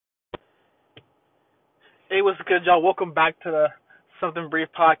Hey, what's good, y'all? Welcome back to the Something Brief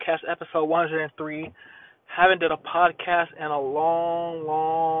podcast, episode 103. Haven't done a podcast in a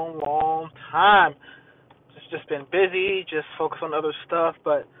long time. Just been busy, just focused on other stuff,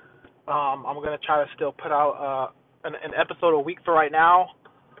 but I'm gonna try to still put out an episode a week for right now.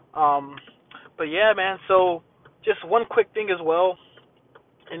 Um, but yeah, man. So just one quick thing as well,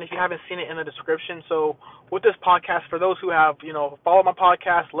 and if you haven't seen it in the description, so with this podcast, for those who have followed my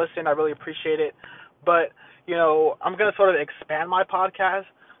podcast, listen, I really appreciate it. But I'm gonna sort of expand my podcast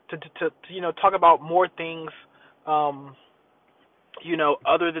to talk about more things, um,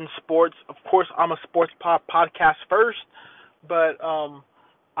 other than sports. Of course, I'm a sports podcast first, but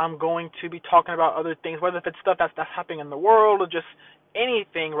I'm going to be talking about other things, whether if it's stuff that's happening in the world or just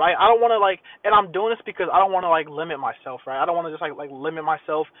anything, right? I don't want to and I'm doing this because I don't want to limit myself, right? I don't want to just limit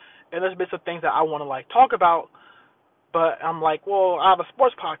myself. And there's been some things that I want to talk about, but I'm like, well, I have a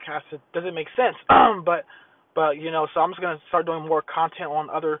sports podcast. It doesn't make sense, but so I'm just gonna start doing more content on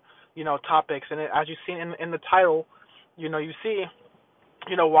other topics. And as you've seen in the title, you see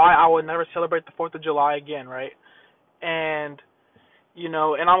why I would never celebrate the 4th of July again, right? And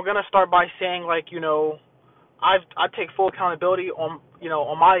and I'm gonna start by saying I take full accountability on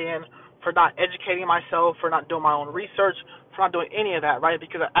my end for not educating myself, for not doing my own research, for not doing any of that, right?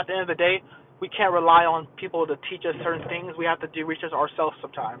 Because at the end of the day, we can't rely on people to teach us certain things. We have to do research ourselves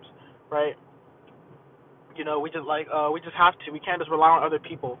sometimes, right? We just have to. We can't just rely on other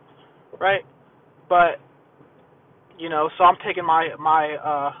people, right? But so I'm taking my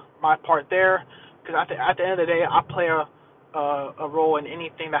part there, because at the end of the day, I play a role in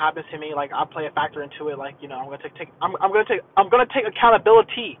anything that happens to me. Like, I play a factor into it. I'm gonna take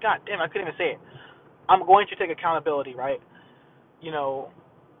accountability. God damn, I couldn't even say it. I'm going to take accountability, right?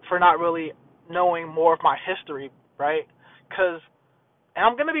 For not really knowing more of my history, right? Because, and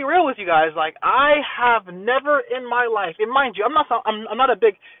I'm gonna be real with you guys. Like, I have never in my life, and mind you, I'm not a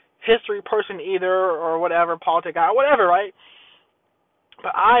big history person either, or whatever, politic guy, whatever, right?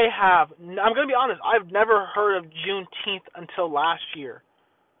 But I'm gonna be honest, I've never heard of Juneteenth until last year,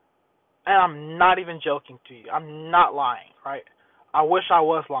 and I'm not even joking to you. I'm not lying, right? I wish I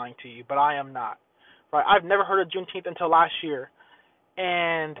was lying to you, but I am not, right? I've never heard of Juneteenth until last year,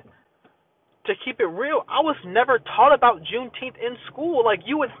 and to keep it real, I was never taught about Juneteenth in school. Like,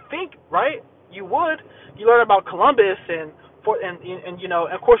 you would think, right? You would. You learn about Columbus and and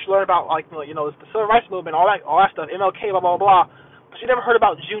of course you learn about the civil rights movement, all that stuff, MLK, blah blah blah. But you never heard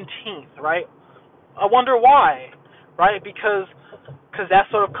about Juneteenth, right? I wonder why, right? Because that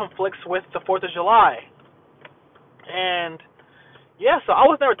sort of conflicts with the 4th of July, and yeah, so I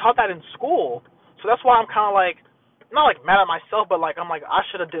was never taught that in school. So that's why I'm kind of not mad at myself, but I'm I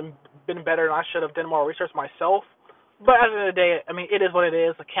should have been better, and I should have done more research myself. But at the end of the day, I mean, it is what it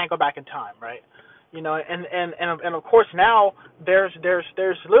is. I can't go back in time, right? And of course now there's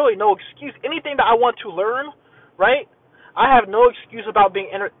literally no excuse. Anything that I want to learn, right? I have no excuse about being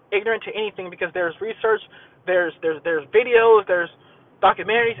ignorant to anything, because there's research, there's videos, there's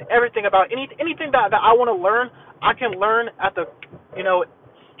documentaries, everything about anything that I want to learn. I can learn at the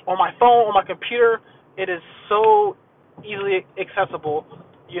on my phone, on my computer. It is so easily accessible.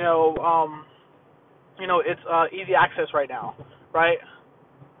 It's easy access right now, right?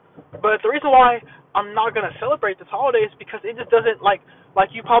 But the reason why I'm not gonna celebrate this holiday is because it just doesn't like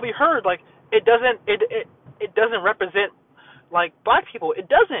you probably heard, it doesn't represent black people. It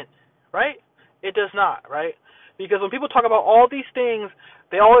doesn't, right? It does not, right? Because when people talk about all these things,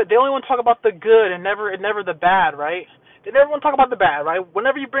 they only want to talk about the good and never the bad, right? They never want to talk about the bad, right?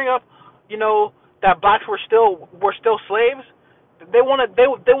 Whenever you bring up, that blacks were still slaves, they want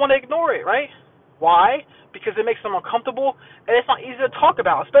to ignore it, right? Why? Because it makes them uncomfortable, and it's not easy to talk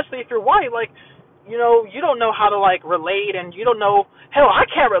about, especially if you're white. You don't know how to relate, and you don't know. Hell, I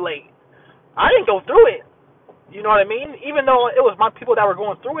can't relate. I didn't go through it. You know what I mean? Even though it was my people that were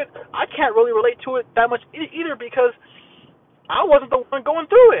going through it, I can't really relate to it that much either, because I wasn't the one going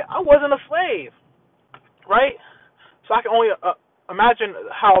through it. I wasn't a slave, right? So I can only imagine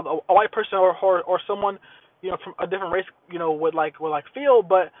how a white person or someone from a different race would feel.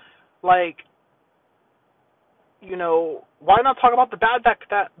 But why not talk about the bad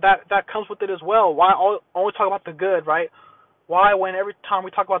that comes with it as well? Why only talk about the good, right? Why, when every time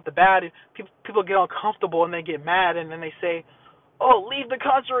we talk about the bad, people get uncomfortable and they get mad, and then they say, "Oh, leave the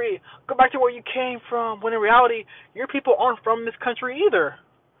country, go back to where you came from," when in reality, your people aren't from this country either,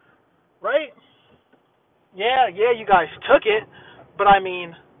 right? Yeah, you guys took it, but I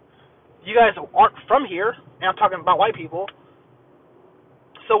mean, you guys aren't from here, and I'm talking about white people.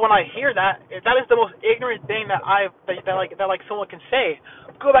 So when I hear that, that is the most ignorant thing that someone can say.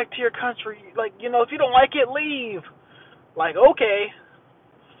 Go back to your country. Like, if you don't like it, leave. Like, okay.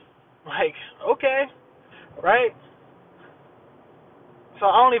 Like, okay. Right?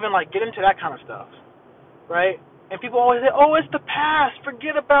 So I don't even get into that kind of stuff. Right? And people always say, "Oh, it's the past.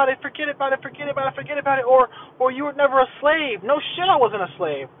 Forget about it. Forget about it. Forget about it. Forget about it." Or you were never a slave. No shit, I wasn't a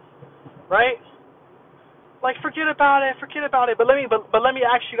slave. Right? Like, forget about it. Forget about it. But let me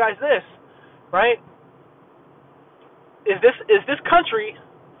ask you guys this. Right? Is this country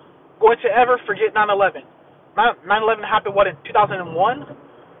going to ever forget 9/11? 9/11 happened in 2001?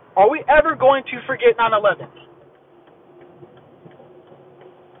 Are we ever going to forget 9/11?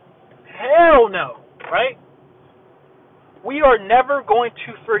 Hell no, right? We are never going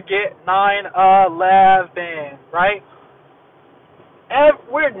to forget 9/11, right?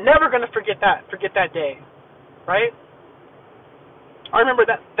 We're never going to forget that day, right? I remember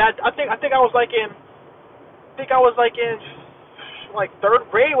that I think I was in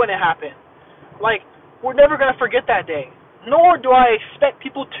third grade when it happened. Like, we're never going to forget that day. Nor do I expect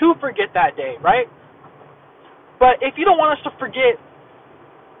people to forget that day, right? But if you don't want us to forget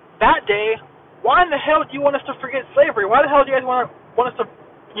that day, why in the hell do you want us to forget slavery? Why the hell do you guys want us to,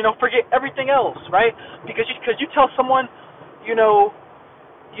 forget everything else, right? Because you tell someone, oh,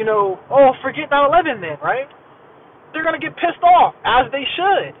 forget 9/11 then, right? They're gonna get pissed off, as they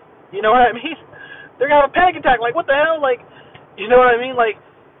should. You know what I mean? They're gonna have a panic attack. Like, what the hell? Like, you know what I mean? Like,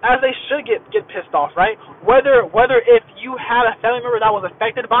 as they should get pissed off, right? Whether if you had a family member that was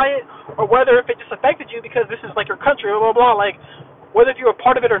affected by it, or whether if it just affected you because this is your country, blah blah blah. Like, whether if you were a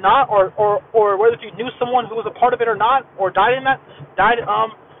part of it or not, or whether if you knew someone who was a part of it or not, or died on that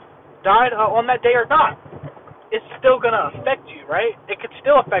day or not, it's still gonna affect you, right? It could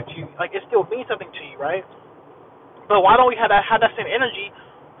still affect you. Like, it still means something to you, right? But why don't we have that same energy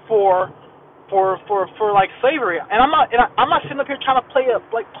for slavery? And I'm not sitting up here trying to play a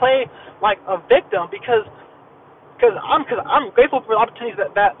victim because I'm grateful for the opportunities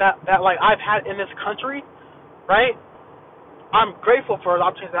that I've had in this country, right? I'm grateful for the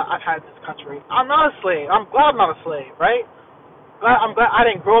opportunities that I've had in this country. I'm not a slave. I'm glad I'm not a slave, right? I'm glad I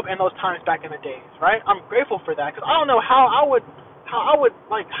didn't grow up in those times back in the days, right? I'm grateful for that because I don't know how I would you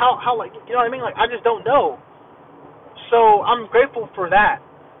know what I mean? Like, I just don't know. So I'm grateful for that,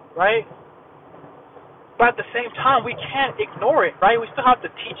 right? But at the same time, we can't ignore it, right? We still have to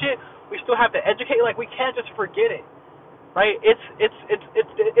teach it. We still have to educate. Like, we can't just forget it, right? It's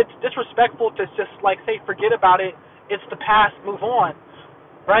disrespectful to just say forget about it. It's the past. Move on,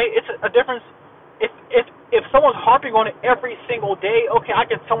 right? It's a difference. If someone's harping on it every single day, okay, I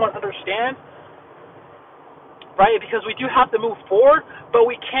can somewhat understand, right? Because we do have to move forward, but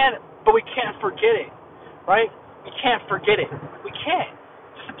we can't forget it, right? We can't forget it. We can't.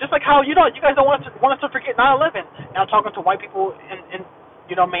 Just like how you guys don't want us to forget 9/11. And I'm talking to white people and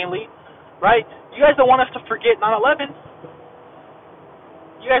mainly, right? You guys don't want us to forget 9/11.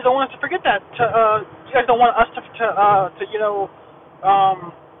 You guys don't want us to forget that. You guys don't want us to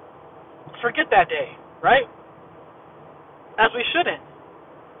forget that day, right? As we shouldn't,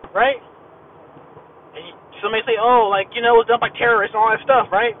 right? And somebody say, oh, it was done by terrorists and all that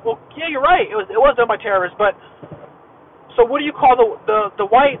stuff, right? Well, yeah, you're right. It was done by terrorists, but so what do you call the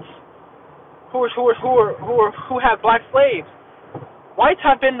whites who have black slaves? Whites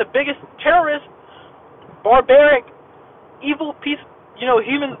have been the biggest terrorists, barbaric, evil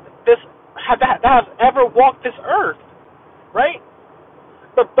humans that have ever walked this earth, right?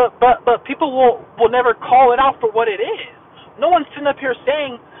 But people will never call it out for what it is. No one's sitting up here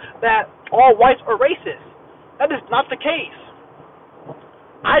saying that all whites are racist. That is not the case.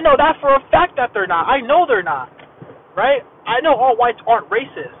 I know that for a fact that they're not. I know they're not. Right? I know all whites aren't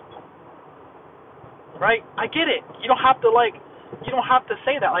racist. Right? I get it. You don't have to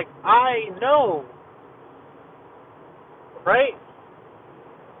say that. Like, I know. Right?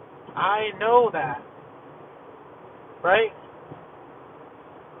 I know that. Right?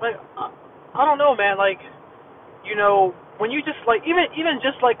 Like, I don't know, man. Like, when you just even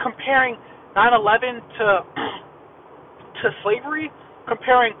just comparing 9/11 to slavery,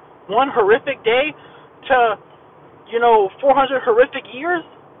 comparing one horrific day to 400 horrific years.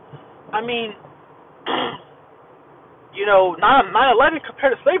 I mean, 9/11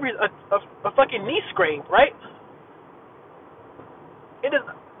 compared to slavery is a fucking knee scrape, right? It is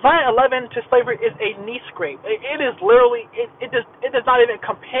 9/11 to slavery is a knee scrape. It is literally it does not even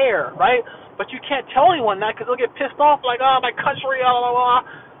compare, right? But you can't tell anyone that because they'll get pissed off, like, oh, my country, blah blah blah.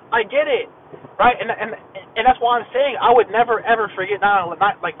 I get it, right? And that's why I'm saying I would never ever forget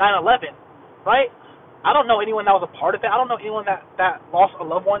 9/11, right? I don't know anyone that was a part of it. I don't know anyone that lost a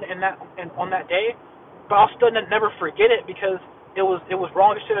loved one on that day, but I'll still never forget it because it was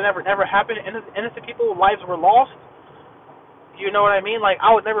wrong. It should have never happened. Innocent people's lives were lost. You know what I mean? Like, I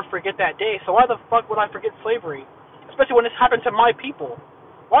would never forget that day. So why the fuck would I forget slavery? Especially when this happened to my people.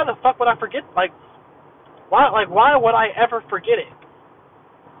 Why the fuck would I forget? Why would I ever forget it?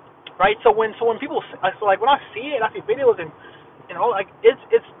 Right? So when people, when I see it, I see videos and like it's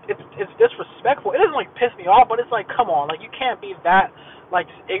disrespectful. It doesn't like piss me off, but it's like, come on, like you can't be that like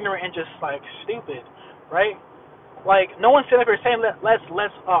just ignorant and just like stupid, right? Like no one's sitting up here saying let's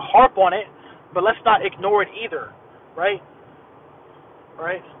harp on it, but let's not ignore it either, right?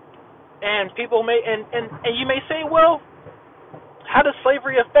 Right? And people may and you may say, well, how does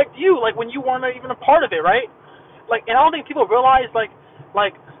slavery affect you? Like when you weren't even a part of it, right? Like, and I don't think people realize like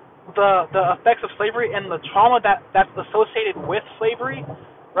the effects of slavery and the trauma that's associated with slavery,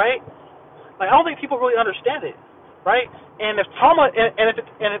 right? Like I don't think people really understand it, right? And if trauma and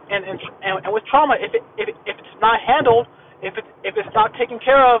with trauma, if it's not handled, if it's not taken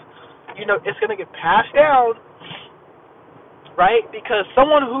care of, it's gonna get passed down, right? Because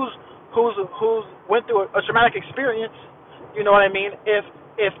someone who's went through a traumatic experience, you know what I mean?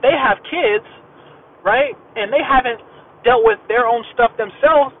 If they have kids, right, and they haven't dealt with their own stuff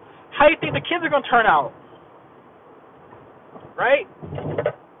themselves, how do you think the kids are gonna turn out? Right?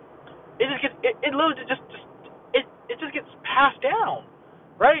 It just gets it literally it just gets passed down,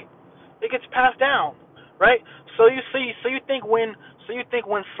 right? It gets passed down, right? So you think when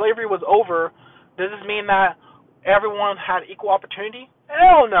slavery was over, does this mean that everyone had equal opportunity?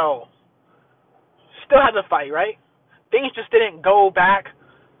 Hell no. Still had to fight, right? Things just didn't go back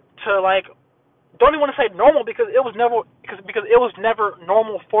to like, don't even want to say normal because it was never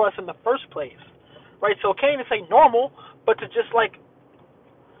normal for us in the first place, right? So can't even say normal, but to just like,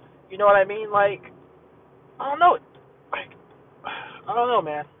 you know what I mean? Like, I don't know, like, I don't know,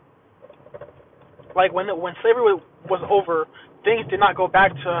 man. Like when slavery was over, things did not go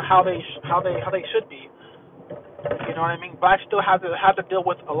back to how they should be. You know what I mean? Blacks still have to deal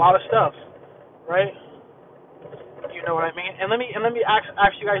with a lot of stuff, right? You know what I mean? And let me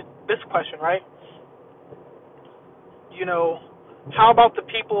ask you guys this question, right? How about the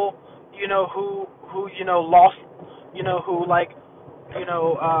people, who lost, who like,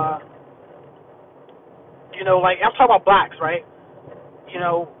 like I'm talking about blacks, right?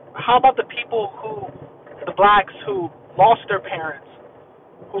 How about the people the blacks who lost their parents,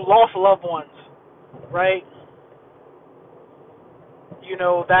 who lost loved ones, right?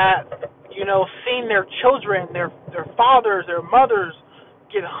 Seeing their children, their fathers, their mothers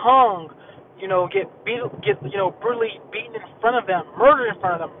get hung, get brutally beaten in front of them, murdered in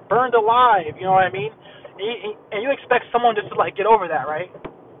front of them, burned alive. You know what I mean? And you expect someone just to like get over that, right?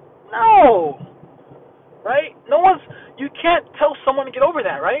 No, right? You can't tell someone to get over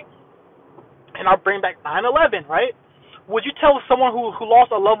that, right? And I'll bring back 9/11, right? Would you tell someone who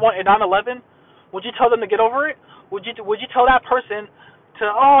lost a loved one in 9/11? Would you tell them to get over it? Would you tell that person to,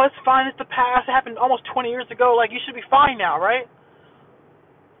 oh, it's fine, it's the past, it happened almost 20 years ago, like you should be fine now, right?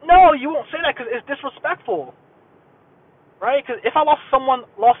 No, you won't say that because it's disrespectful, right? Because if I lost someone,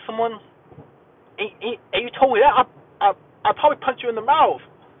 and you told me that, I'd probably punch you in the mouth,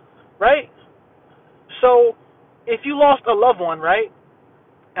 right? So, if you lost a loved one, right,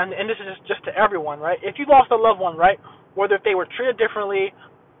 and this is just to everyone, right? If you lost a loved one, right, whether if they were treated differently,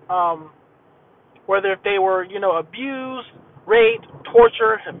 whether if they were, abused, raped,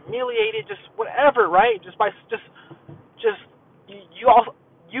 tortured, humiliated, just whatever, right?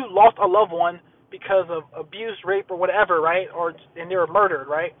 You lost a loved one because of abuse, rape, or whatever, right? And they were murdered,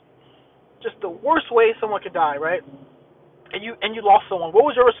 right? Just the worst way someone could die, right? And you lost someone. What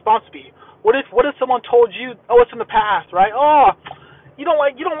would your response be? What if someone told you, oh, it's in the past, right? Oh, you don't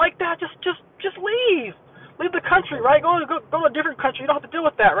like that? Just leave. Leave the country, right? Go to a different country. You don't have to deal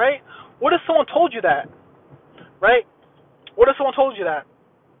with that, right? What if someone told you that, right? What if someone told you that?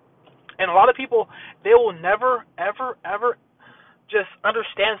 And a lot of people, they will never, ever, ever just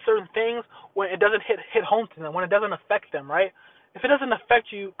understand certain things when it doesn't hit home to them, when it doesn't affect them, right? If it doesn't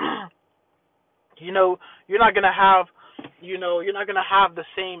affect you, you're not gonna have, the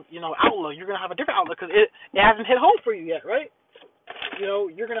same, outlook. You're gonna have a different outlook because it hasn't hit home for you yet, right?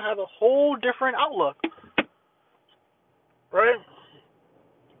 You're gonna have a whole different outlook, right?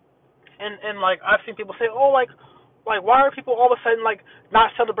 And like I've seen people say, oh, like why are people all of a sudden like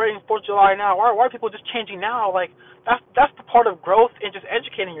not celebrating 4th of July now? Why are people just changing now? Like that's the part of growth and just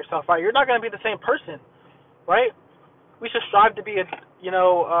educating yourself, right? You're not gonna be the same person, right? We should strive to be a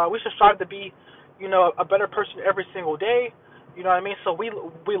better person every single day. You know what I mean? So we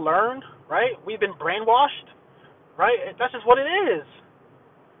learned, right? We've been brainwashed, right? That's just what it is,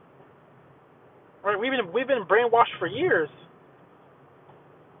 right? We've been brainwashed for years.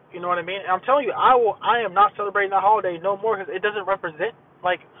 You know what I mean? And I'm telling you, I am not celebrating that holiday no more because it doesn't represent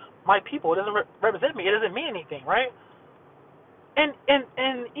like my people. It doesn't represent me. It doesn't mean anything, right? And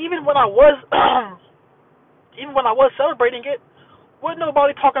even when I was even when I was celebrating it, wasn't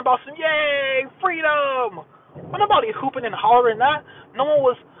nobody talking about some yay freedom. Wasn't nobody hooping and hollering that. No one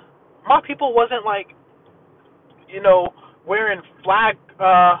was. My people wasn't like you know, wearing flag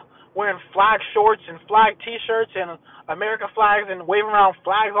shorts and flag T-shirts and American flags and waving around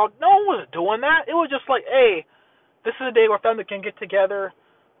flags. All no one was doing that. It was just like, hey, this is a day where family can get together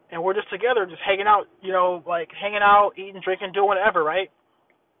and we're just together, just hanging out. Like hanging out, eating, drinking, doing whatever, right?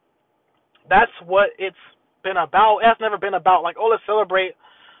 That's what it's been about. It's never been about like, oh, let's celebrate,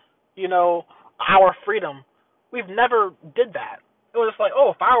 you know, our freedom. We've never did that. It was just like,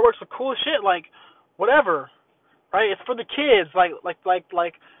 oh, fireworks are cool as shit, like whatever, right? It's for the kids, like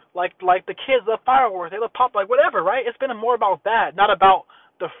the kids love fireworks, they love pop, like whatever, right? It's been more about that, not about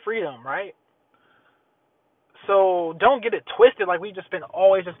the freedom, right? So don't get it twisted, like we just been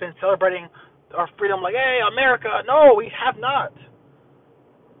always just been celebrating our freedom, like hey America. No, we have not.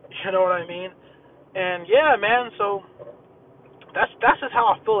 You know what I mean? And yeah, man. So that's just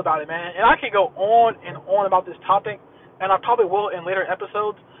how I feel about it, man. And I could go on and on about this topic, and I probably will in later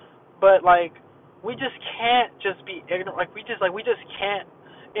episodes. But like, we just can't just be ignorant. Like we just can't.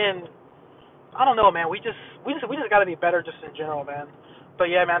 And I don't know, man. We just got to be better, just in general, man.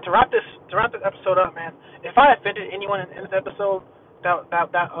 But yeah, man. To wrap this episode up, man. If I offended anyone in this episode that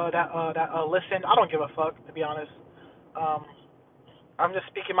listened, I don't give a fuck, to be honest. Um, I'm just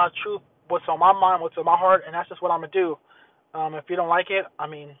speaking my truth, what's on my mind, what's on my heart, and that's just what I'm gonna do. If you don't like it, I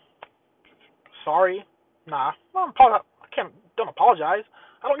mean, sorry. Nah, I can't. Don't apologize.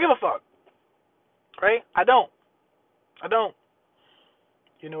 I don't give a fuck, right? I don't. I don't.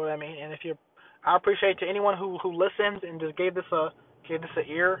 You know what I mean? And if you, I appreciate to anyone who listens and just gave this a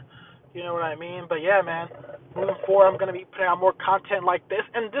ear. You know what I mean? But yeah, man. Moving forward, I'm gonna be putting out more content like this,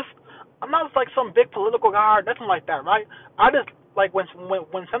 and this, I'm not like some big political guy or nothing like that, right? I just like when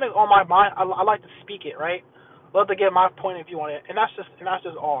something's on my mind, I like to speak it, right? Love to get my point of view on it, and that's just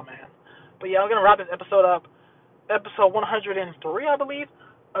all, man. But yeah, I'm gonna wrap this episode up, episode 103, I believe,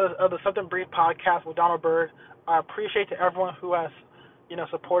 of the Something Brief podcast with Donald Byrd. I appreciate to everyone who has,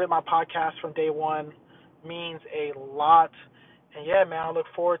 supported my podcast from day one. Means a lot. And yeah, man, I look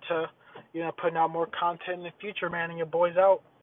forward to, putting out more content in the future, man. And your boy's out.